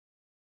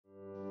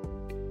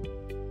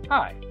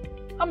Hi,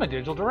 I'm a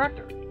digital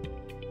director.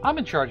 I'm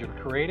in charge of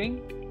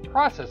creating,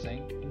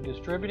 processing, and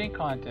distributing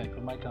content for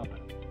my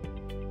company.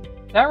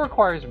 That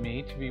requires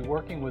me to be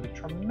working with a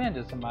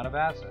tremendous amount of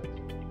assets.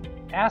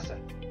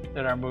 Assets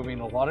that are moving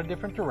in a lot of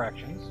different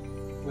directions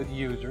with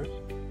users,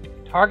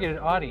 targeted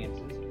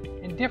audiences,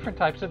 and different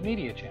types of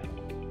media channels.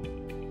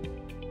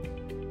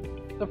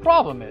 The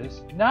problem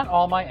is, not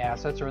all my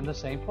assets are in the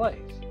same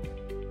place.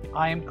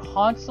 I am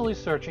constantly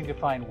searching to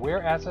find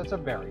where assets are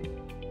buried.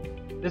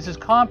 This is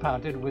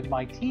compounded with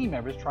my team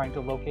members trying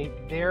to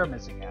locate their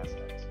missing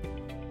assets.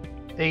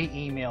 They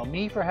email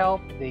me for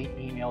help, they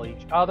email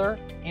each other,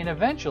 and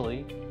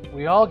eventually,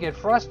 we all get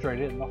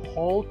frustrated and the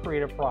whole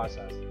creative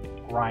process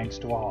grinds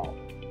to a halt.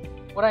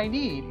 What I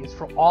need is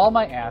for all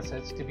my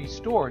assets to be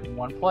stored in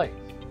one place.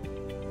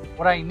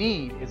 What I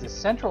need is a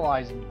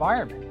centralized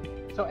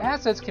environment so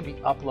assets can be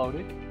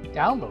uploaded,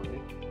 downloaded,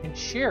 and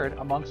shared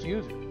amongst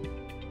users.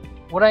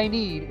 What I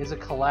need is a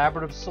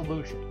collaborative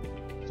solution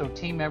so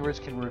team members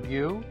can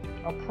review,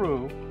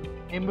 approve,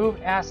 and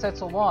move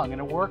assets along in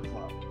a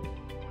workflow.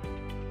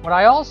 What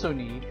I also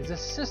need is a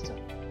system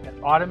that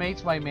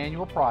automates my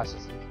manual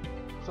processes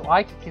so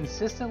I can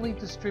consistently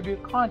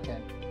distribute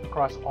content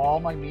across all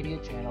my media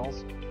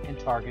channels and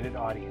targeted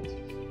audiences.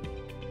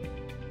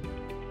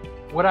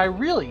 What I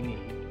really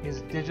need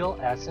is digital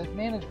asset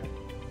management.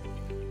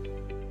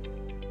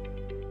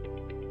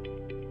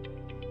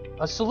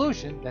 A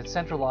solution that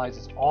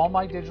centralizes all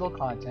my digital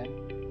content,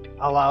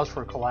 allows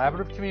for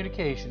collaborative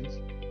communications,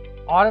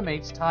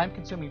 automates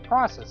time-consuming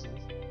processes,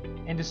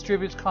 and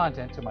distributes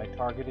content to my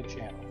targeted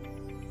channels.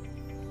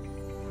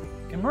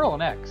 In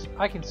MerlinOne's,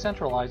 I can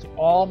centralize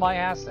all my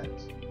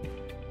assets,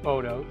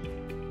 photos,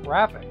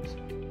 graphics,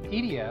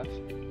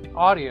 PDFs,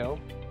 audio,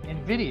 and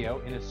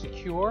video in a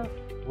secure,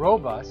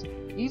 robust,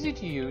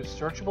 easy-to-use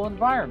searchable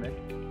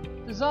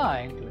environment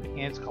designed to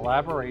enhance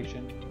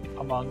collaboration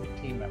among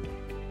team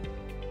members.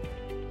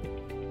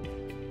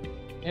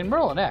 In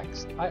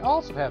MerlinOne's, I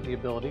also have the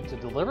ability to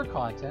deliver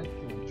content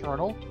to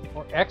internal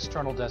or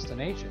external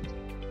destinations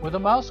with a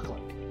mouse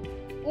click,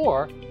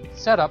 or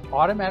set up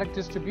automatic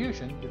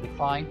distribution to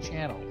defined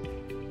channels,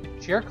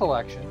 share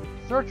collection,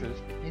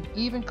 searches, and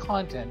even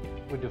content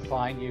with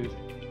defined users.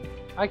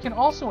 I can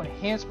also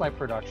enhance my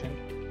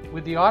production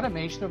with the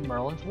automation of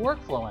Merlin's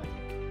workflow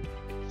engine,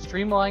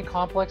 streamline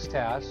complex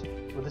tasks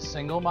with a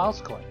single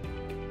mouse click,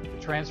 to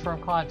transform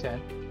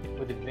content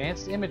with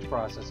advanced image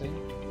processing,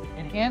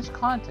 enhance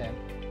content,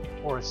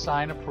 or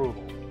assign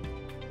approval.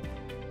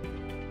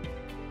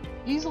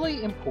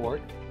 Easily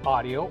import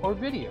audio or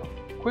video.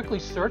 Quickly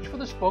search for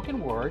the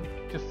spoken word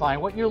to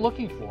find what you're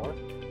looking for,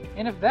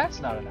 and if that's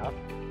not enough,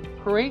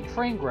 create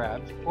frame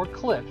grabs or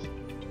clips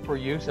for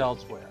use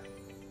elsewhere.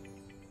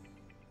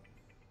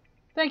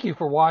 Thank you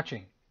for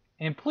watching,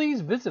 and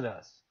please visit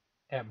us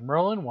at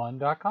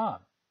MerlinOne.com.